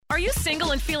Are you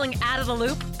single and feeling out of the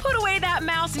loop? Put away that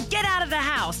mouse and get out of the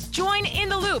house. Join In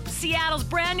the Loop, Seattle's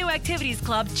brand new activities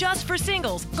club just for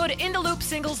singles. Go to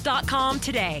intheloopsingles.com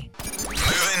today. Moving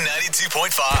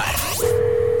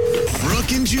 92.5.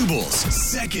 Brooke and Jubal's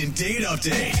second date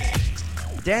update.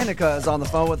 Danica is on the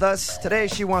phone with us. Today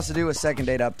she wants to do a second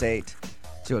date update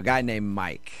to a guy named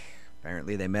Mike.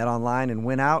 Apparently they met online and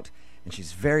went out, and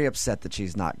she's very upset that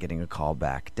she's not getting a call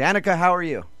back. Danica, how are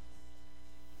you?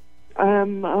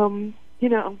 I'm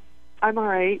all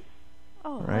right.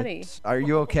 Oh, Right. honey. Are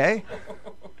you okay?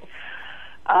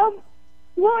 Well,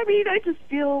 I mean, I just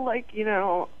feel like,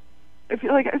 I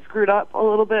feel like I screwed up a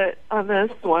little bit on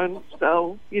this one.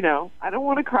 So, I don't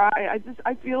want to cry.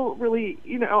 I feel really,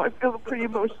 I feel pretty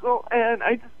emotional, and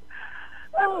I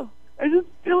just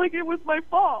feel like it was my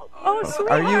fault. Oh,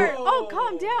 sweetheart. you-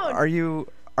 calm down.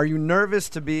 Are you nervous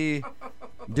to be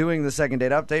doing the second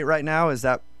date update right now? Is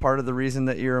that part of the reason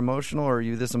that you're emotional, or are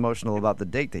you this emotional about the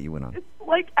date that you went on? It's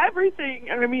like everything.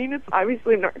 I mean, it's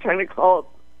obviously not trying to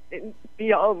call and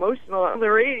be all emotional on the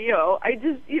radio. I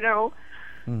just,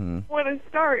 when I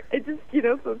start, I just,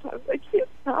 sometimes I can't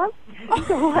stop.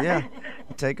 So Yeah.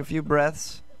 Take a few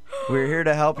breaths. We're here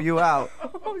to help you out.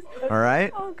 All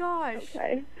right? Oh, gosh.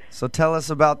 Okay. So tell us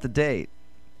about the date.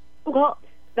 Well,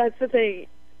 that's the thing.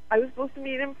 I was supposed to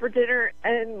meet him for dinner,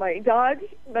 and my dog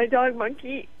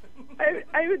Monkey,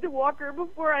 I had to walk her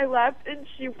before I left, and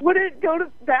she wouldn't go to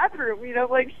the bathroom,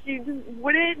 she just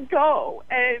wouldn't go.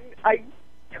 And I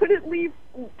couldn't leave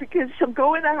because she'll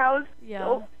go in the house. Yeah.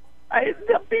 So I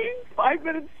ended up being 5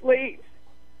 minutes late.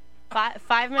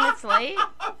 5 minutes late?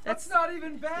 That's not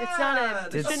even bad. It's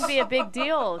not it shouldn't be a big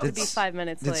deal to be 5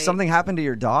 minutes Did late. something happen to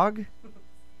your dog?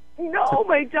 No,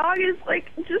 my dog is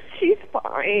she's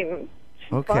fine.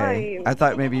 She's Okay. fine. I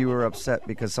thought maybe you were upset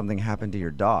because something happened to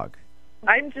your dog.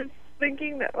 I'm just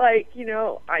thinking that, I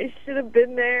should have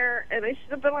been there, and I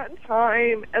should have been on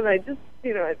time, and I just,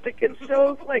 I think it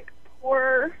shows,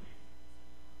 poor...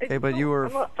 Okay, but you were...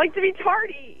 I like to be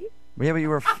tardy. Yeah, but you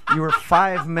were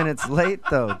 5 minutes late,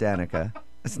 though, Danica.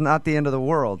 It's not the end of the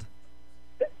world.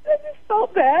 I just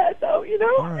felt bad, though,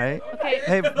 All right. Okay.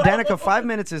 Hey, Danica, 5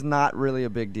 minutes is not really a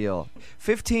big deal.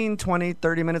 15, 20,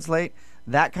 30 minutes late,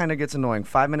 that kind of gets annoying.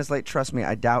 5 minutes late, trust me,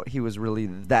 I doubt he was really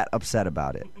that upset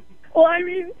about it. Well, I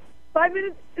mean, 5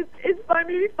 minutes is fine,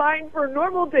 maybe fine for a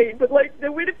normal date, but, what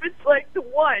if it's, the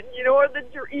one, or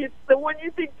it's the one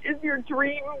you think is your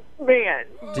dream man?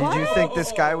 Did you think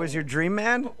this guy was your dream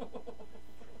man?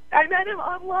 I met him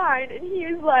online, and he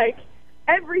is,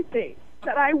 everything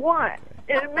that I want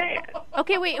in a man.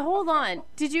 Okay, wait, hold on.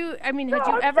 Had you I'm ever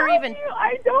telling even...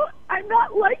 you, I'm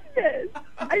not like this.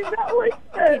 I'm not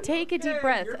like this. Okay, take a deep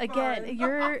breath. you're Again, fine.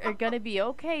 you're going to be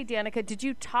okay, Danica. Did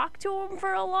you talk to him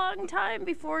for a long time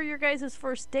before your guys'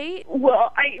 first date?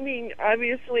 Well, I mean,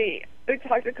 obviously, we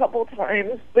talked a couple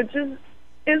times, but just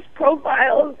his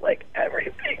profile is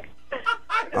everything.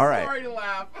 All right. Sorry to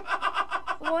laugh.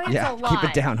 Well, it's Yeah, a lot. keep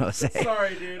it down, Jose.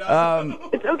 Sorry, dude.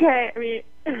 It's okay. I mean,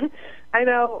 I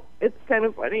know it's kind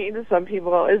of funny to some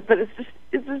people, but it's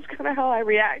just kind of how I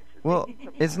react. Well,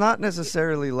 it's not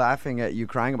necessarily laughing at you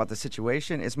crying about the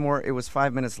situation. It's more, it was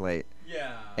 5 minutes late.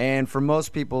 Yeah. And for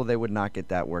most people, they would not get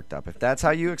that worked up. If that's how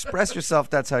you express yourself,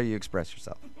 that's how you express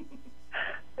yourself.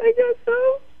 I guess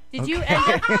so. Did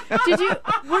you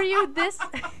were you this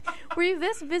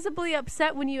visibly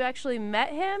upset when you actually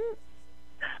met him?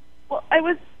 Well, I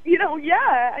was,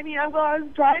 yeah. I mean, I was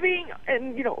driving,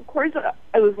 and, of course,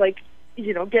 I was,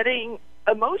 getting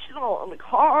emotional in the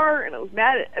car, and I was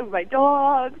mad at my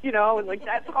dog, and,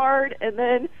 that's hard. And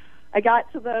then I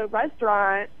got to the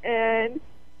restaurant, and,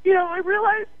 I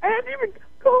realized I hadn't even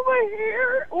combed my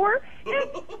hair,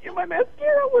 and my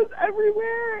mascara was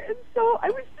everywhere. And so I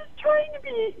was just trying to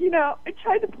be, I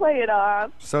tried to play it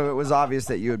off. So it was obvious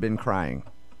that you had been crying.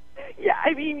 Yeah,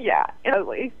 I mean, yeah. And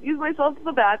I excused myself to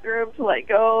the bathroom to,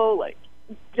 go,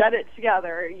 get it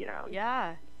together,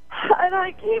 Yeah. And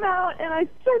I came out, and I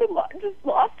sort of just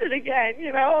lost it again,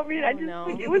 I mean, I just,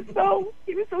 no. he was so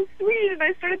sweet, and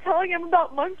I started telling him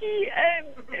about Monkey, and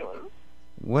it was,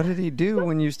 What did he do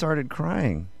when you started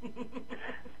crying? he's,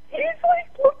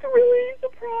 looked really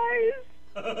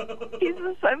surprised. He's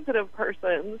a sensitive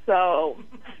person, so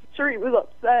sure he was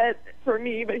upset for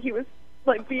me, but he was,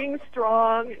 being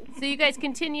strong. So you guys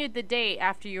continued the date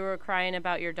after you were crying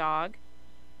about your dog?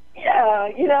 Yeah,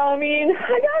 I mean,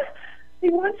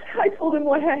 once I told him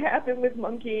what had happened with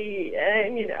Monkey,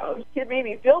 and, it made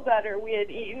me feel better. We had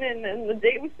eaten, and then the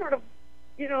date was sort of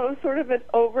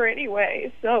over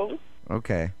anyway, so.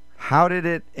 Okay. How did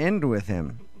it end with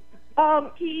him?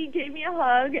 He gave me a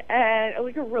hug, and a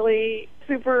really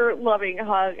super loving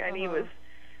hug, and he was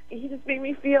he just made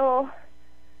me feel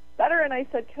better. And I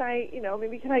said, can I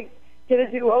get a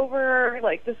do-over?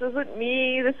 Like, this isn't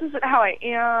me. This isn't how I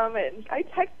am. And I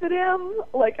texted him,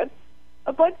 like,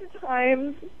 a bunch of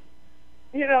times.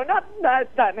 Not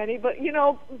that many, but,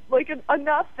 like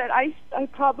enough that I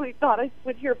probably thought I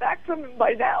would hear back from him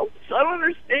by now. So I don't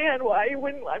understand why he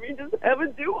wouldn't let me just have a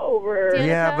do-over. Danica?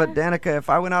 Yeah, but Danica, if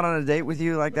I went out on a date with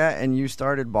you like that and you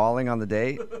started bawling on the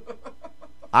date,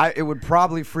 it would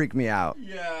probably freak me out.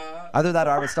 Yeah. Either that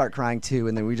or I would start crying too,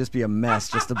 and then we'd just be a mess,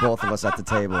 just the both of us at the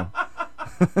table.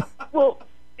 Well,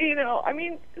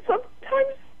 sometimes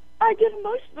I get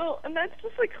emotional, and that's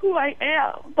just like who I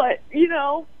am. But,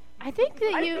 I think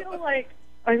that I feel like,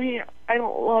 I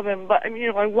don't love him, but,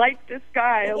 I like this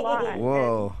guy a lot.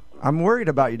 Whoa. I'm worried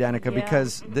about you, Danica, Yeah.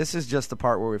 because this is just the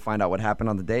part where we find out what happened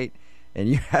on the date, and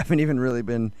you haven't even really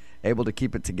been able to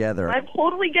keep it together. I'm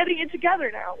totally getting it together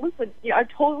now. Listen, I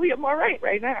totally am all right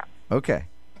now. Okay.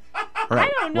 All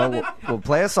right. don't know Well, we'll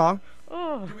play a song,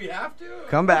 Do we have to?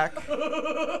 come back,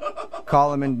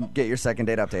 call him, and get your second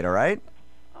date update, all right?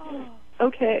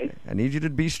 Okay. I need you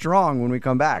to be strong when we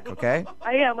come back, okay?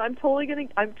 I am. I'm totally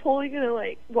gonna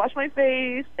like wash my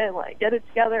face and like get it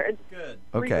together and Good.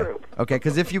 Okay. regroup. Okay,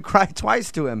 because if you cry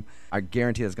twice to him, I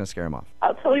guarantee that's going to scare him off.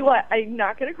 I'll tell you what, I'm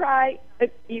not gonna cry.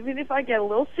 Even if I get a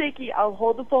little shaky, I'll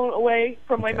hold the phone away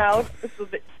from my Okay. mouth so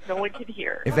that no one can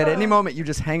hear. If at any moment you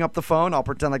just hang up the phone, I'll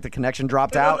pretend like the connection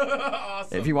dropped out.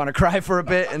 Awesome. If you want to cry for a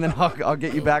bit, and then I'll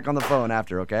get you back on the phone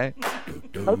after, okay?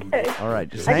 Okay. All right,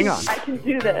 just hang on. I can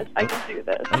do this.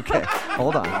 Okay,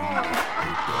 hold on.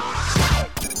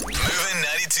 Moving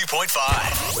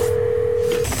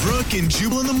 92.5. Brooke and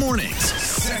Jubal in the mornings.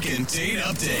 Second date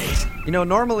update.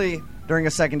 Normally during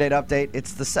a second date update,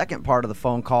 it's the second part of the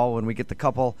phone call when we get the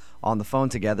couple on the phone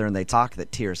together and they talk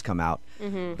that tears come out.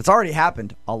 It's already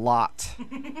happened a lot.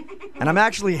 And I'm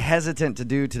actually hesitant to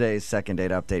do today's second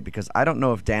date update because I don't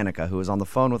know if Danica, who is on the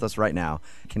phone with us right now,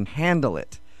 can handle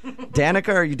it.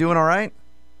 Danica, are you doing all right?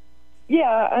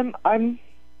 Yeah, I'm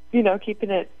keeping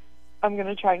it. I'm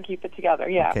gonna try and keep it together.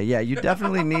 Yeah. Okay, yeah, you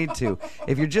definitely need to.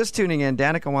 If you're just tuning in,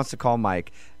 Danica wants to call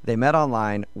Mike. They met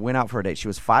online, went out for a date. She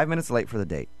was 5 minutes late for the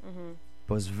date,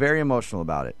 but was very emotional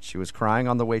about it. She was crying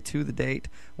on the way to the date.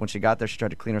 When she got there, she tried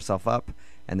to clean herself up,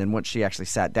 and then once she actually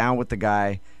sat down with the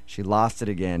guy, she lost it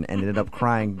again and ended up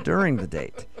crying during the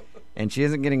date. And she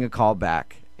isn't getting a call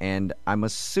back, and I'm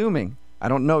assuming, I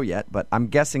don't know yet, but I'm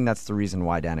guessing that's the reason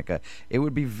why, Danica. It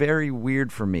would be very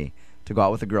weird for me to go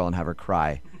out with a girl and have her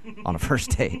cry on a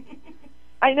first date.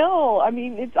 I know. I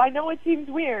mean, I know it seems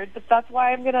weird, but that's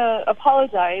why I'm gonna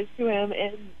apologize to him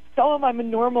and tell him I'm a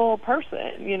normal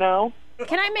person.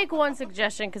 Can I make one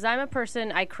suggestion? Because I'm a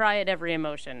person, I cry at every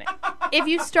emotion. If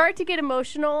you start to get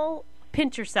emotional,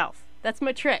 pinch yourself. That's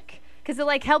my trick. Because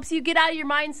it helps you get out of your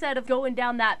mindset of going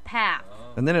down that path.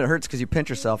 And then it hurts because you pinch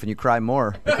yourself and you cry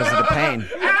more because of the pain.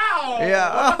 Ow!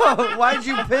 Yeah. Oh, why'd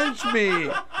you pinch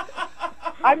me?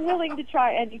 I'm willing to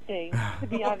try anything, to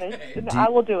be honest, and I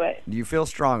will do it. Do you feel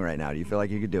strong right now? Do you feel like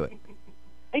you could do it?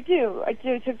 I do.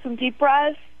 Took some deep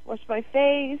breaths, washed my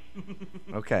face.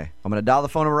 Okay. I'm going to dial the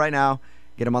phone number right now,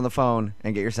 get him on the phone,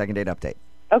 and get your second date update.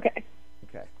 Okay.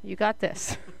 Okay. You got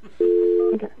this.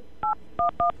 Okay.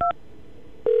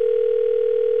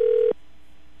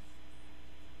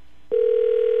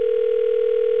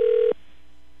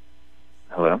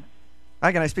 Hello.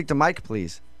 Hi, can I speak to Mike,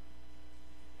 please?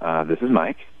 This is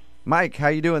Mike. Mike, how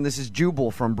you doing? This is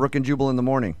Jubal from Brooke and Jubal in the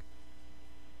Morning.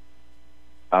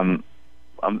 I'm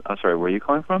sorry. Where are you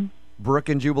calling from? Brooke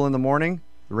and Jubal in the Morning,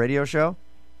 the radio show.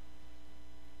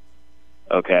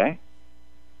 Okay.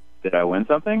 Did I win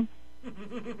something?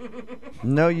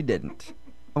 No, you didn't.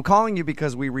 I'm calling you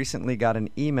because we recently got an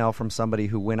email from somebody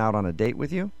who went out on a date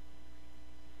with you.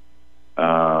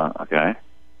 Okay.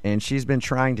 And she's been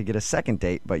trying to get a second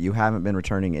date, but you haven't been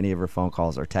returning any of her phone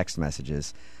calls or text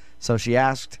messages. So she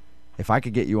asked if I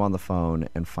could get you on the phone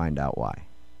and find out why.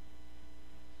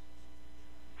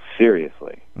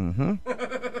 Seriously? Mm-hmm.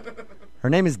 Her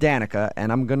name is Danica,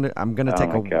 and I'm gonna Oh take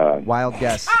my a God. wild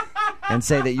guess and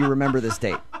say that you remember this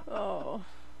date. Oh.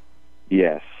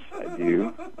 Yes, I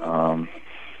do.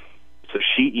 So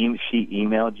she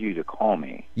emailed you to call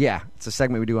me. Yeah, it's a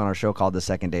segment we do on our show called The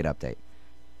Second Date Update.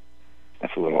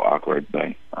 That's a little awkward,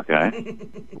 but okay.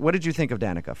 What did you think of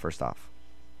Danica, first off?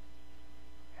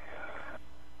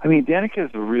 I mean, Danica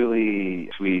is a really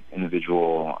sweet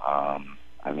individual.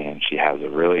 I mean, she has a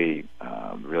really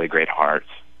great heart.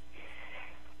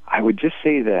 I would just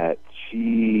say that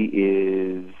she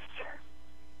is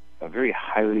a very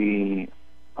highly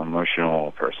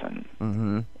emotional person.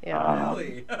 Mm-hmm. Yeah.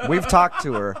 Really? We've talked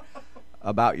to her.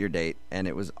 about your date, and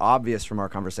it was obvious from our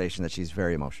conversation that she's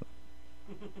very emotional.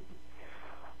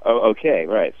 Oh, okay,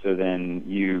 right. So then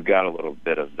you got a little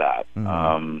bit of that.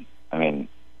 Mhm. I mean,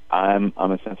 I'm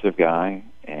a sensitive guy,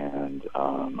 and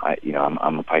I'm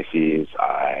a Pisces.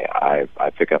 I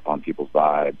pick up on people's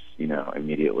vibes,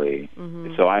 immediately.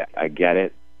 Mhm. So I get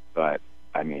it, but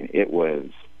I mean,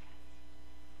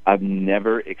 I've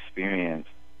never experienced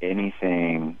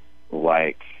anything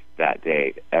like that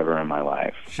date ever in my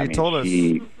life. She told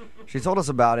us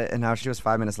about it and how she was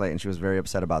 5 minutes late, and she was very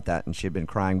upset about that, and she had been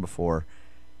crying before.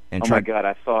 And Oh my God!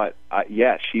 I thought,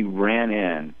 she ran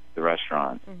in the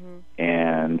restaurant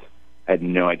and had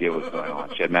no idea what was going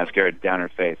on. She had mascara down her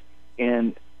face,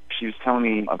 and she was telling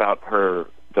me about her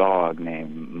dog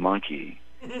named Monkey,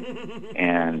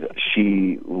 and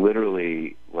she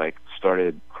literally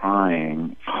started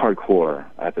crying hardcore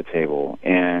at the table.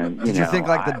 And Did you think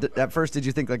at first? Did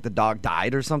you think the dog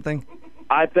died or something?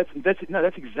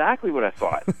 That's exactly what I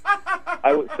thought.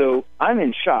 So I'm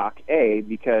in shock,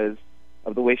 because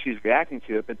of the way she's reacting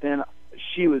to it, but then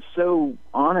she was so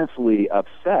honestly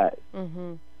upset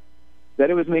that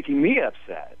it was making me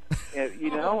upset,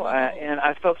 and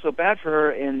I felt so bad for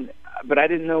her, but I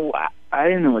didn't know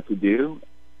what to do.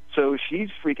 So she's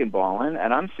freaking bawling,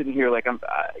 and I'm sitting here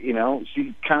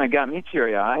she kind of got me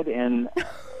teary-eyed, and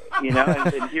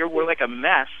and here we're like a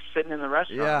mess sitting in the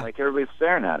restaurant, Yeah. like everybody's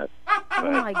staring at us. Oh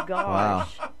my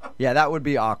gosh. Wow. Yeah, that would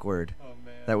be awkward. Oh,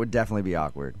 man. That would definitely be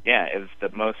awkward. Yeah, it was the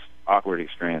most awkward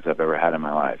experience I've ever had in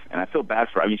my life, and I feel bad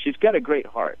for her. I mean, she's got a great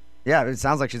heart. Yeah, it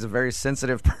sounds like she's a very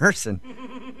sensitive person.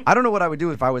 I don't know what I would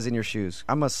do if I was in your shoes.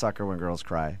 I'm a sucker when girls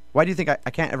cry. Why do you think I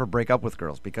can't ever break up with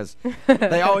girls? Because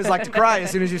they always like to cry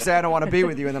as soon as you say I don't want to be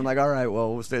with you, and then I'm like, all right,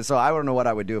 well, we'll stay. So I don't know what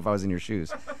I would do if I was in your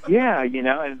shoes. Yeah,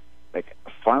 and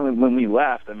finally when we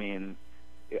left, I mean,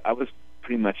 I was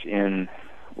pretty much in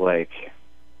a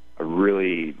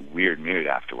really weird mood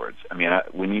afterwards. I mean,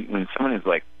 when someone is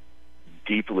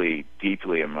deeply,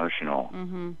 deeply emotional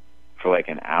for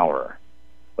an hour,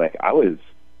 I was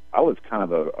kind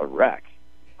of a wreck,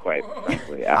 quite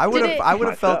frankly. I would have felt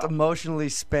myself. emotionally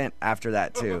spent after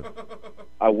that too.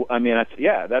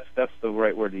 That's the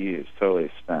right word to use.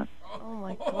 Totally spent. Oh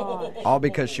my gosh. All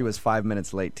because she was 5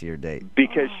 minutes late to your date.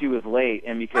 Because she was late,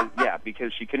 and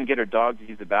because she couldn't get her dog to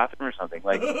use the bathroom or something.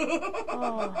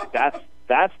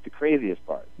 That's the craziest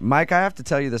part. Mike, I have to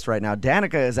tell you this right now.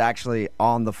 Danica is actually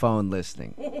on the phone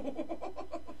listening.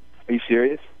 Are you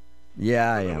serious?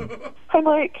 Yeah, I am. Hi,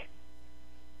 Mike.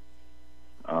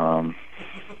 I'm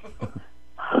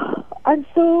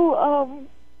so,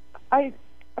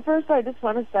 first I just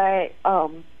want to say,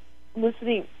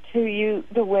 listening to you,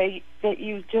 the way that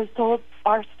you just told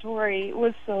our story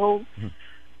was so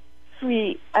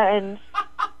sweet, and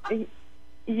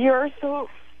you're such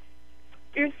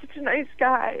a nice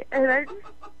guy, and I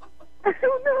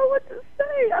don't know what to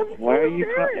say. Why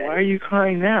are you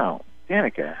crying now,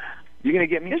 Danica? You're gonna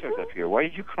get me choked up here. Why are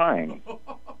you crying?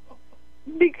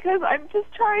 Because I'm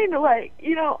just trying to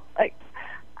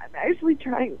I'm actually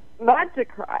trying not to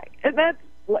cry, and that's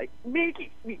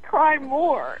making me cry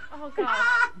more. Oh gosh.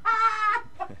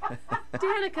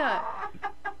 Danica.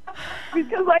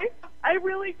 Because I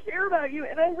really care about you,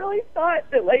 and I really thought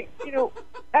that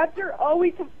after all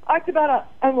we talked about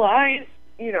online,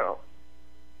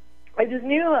 I just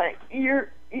knew you're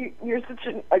such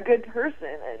a good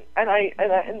person, and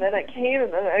then I came,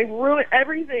 and then I ruined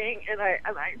everything, and I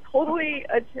totally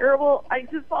a terrible. I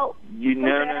just felt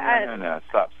No.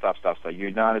 Stop.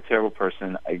 You're not a terrible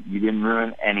person. You didn't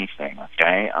ruin anything.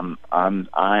 Okay,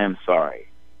 I am sorry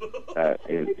that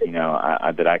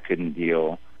that I couldn't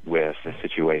deal with the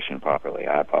situation properly.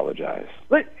 I apologize.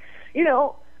 But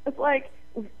it's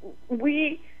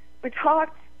we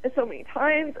talked so many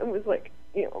times, and was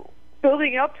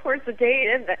building up towards the date,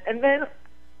 and then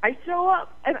I show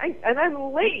up and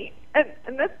I'm late,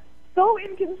 and that's so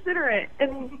inconsiderate,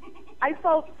 and I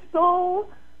felt so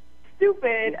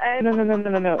stupid. And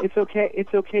No. It's okay.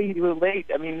 It's okay. You were late.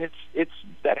 I mean, it's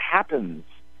that happens.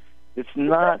 It's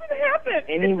not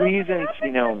any reason.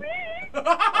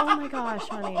 Oh my gosh,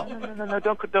 honey. No.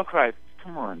 Don't cry.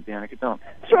 Come on, Danica. Don't.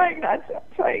 Trying not to.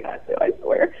 I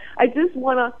swear. I just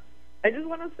wanna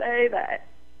say that,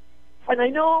 and I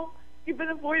know you've been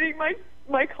avoiding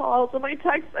my calls and my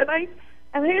texts, and I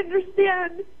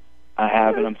understand. I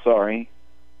have, and I'm sorry.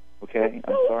 Okay,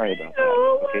 I'm sorry about that.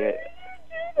 Okay.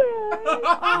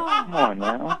 Come on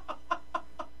now. I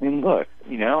mean, look.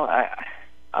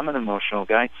 I'm an emotional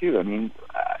guy too. I mean,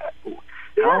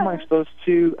 how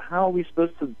are we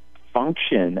supposed to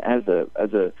function as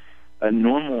a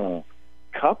normal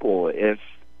couple if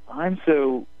I'm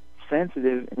so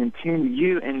sensitive and in tune to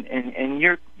you, and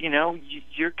you're,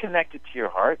 you're connected to your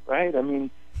heart, right? I mean,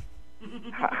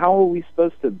 how are we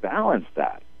supposed to balance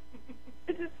that?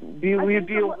 We'd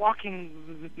be a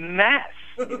walking mess,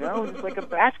 just like a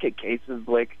basket case of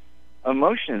like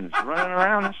emotions running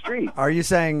around the street. Are you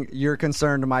saying you're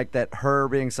concerned, Mike, that her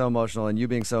being so emotional and you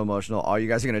being so emotional, all you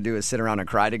guys are going to do is sit around and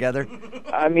cry together?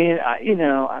 I mean,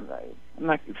 I'm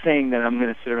not saying that I'm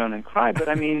going to sit around and cry, but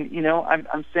I mean,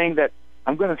 I'm saying that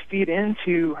I'm going to feed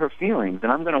into her feelings,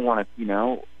 and I'm going to want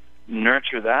to,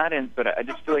 nurture that. But I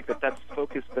just feel like that's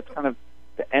focused. That's kind of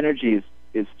the energy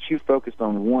is too focused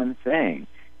on one thing.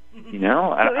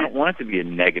 I don't want it to be a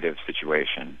negative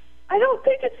situation. I don't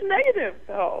think it's negative,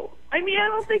 though. I mean, I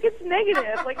don't think it's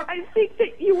negative. Like, I think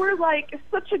that you were, like,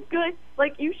 such a good,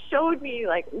 like, you showed me,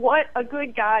 like, what a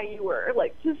good guy you were.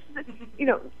 Like, just,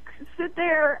 sit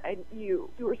there, and you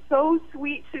were so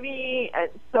sweet to me and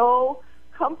so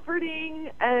comforting,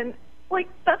 and, like,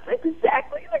 that's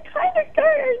exactly the kind of guy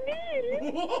I need.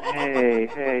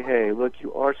 Hey, look,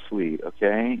 you are sweet,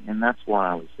 okay? And that's why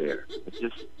I was there. It's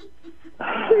just...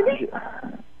 How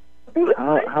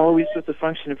are we supposed to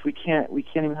function if we can't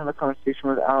even have a conversation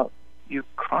without you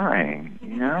crying,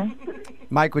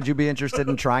 Mike, would you be interested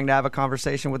in trying to have a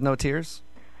conversation with no tears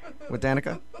with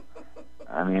Danica?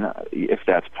 I mean, if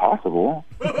that's possible.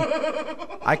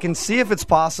 I can see if it's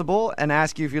possible and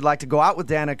ask you if you'd like to go out with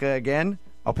Danica again.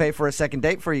 I'll pay for a second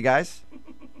date for you guys.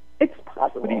 It's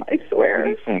possible, I swear. What do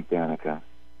you think, Danica?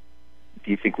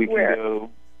 Do you think we can go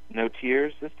no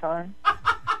tears this time?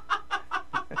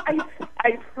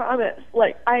 I promise.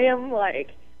 Like, I'm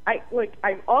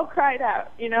all cried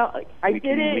out, Like, I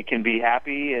did it. We can be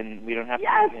happy, and we don't have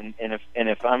Yes. to. And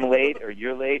if I'm late or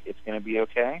you're late, it's going to be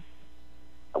okay.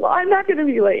 Well, I'm not going to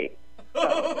be late.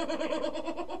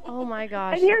 Oh my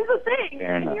gosh. And here's the thing.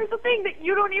 That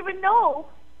you don't even know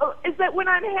is that when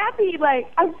I'm happy,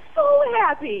 like, I'm so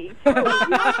happy.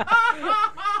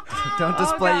 Don't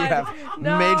display you have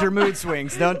major mood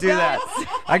swings. Don't do that.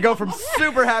 I go from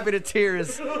super happy to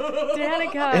tears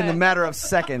Danica. in the matter of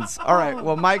seconds. All right.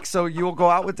 Well, Mike, so you will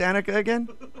go out with Danica again?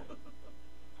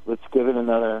 Let's give it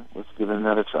another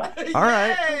try. All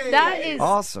right. That is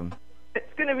Awesome.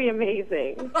 It's going to be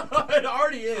amazing. It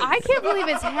already is. I can't believe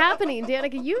it's happening,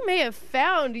 Danica. You may have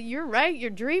found, you're right, your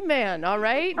dream man, all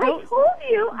right? I told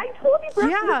you,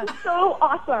 Brooke, Yeah. this is so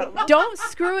awesome. Don't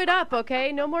screw it up,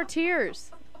 okay? No more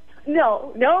tears.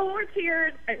 No more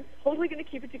tears. I'm totally going to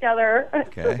keep it together.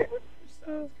 Okay.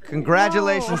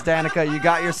 Congratulations, Danica. You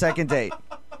got your second date.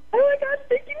 Oh my gosh,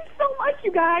 thank you so much,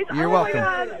 you guys. You're welcome. Oh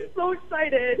my God, I'm so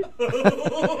excited.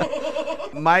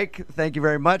 Mike, thank you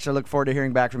very much. I look forward to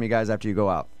hearing back from you guys after you go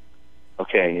out.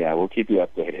 Okay, yeah, we'll keep you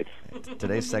updated.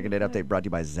 Today's second date update brought to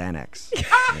you by Xanax.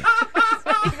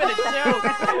 Even a joke.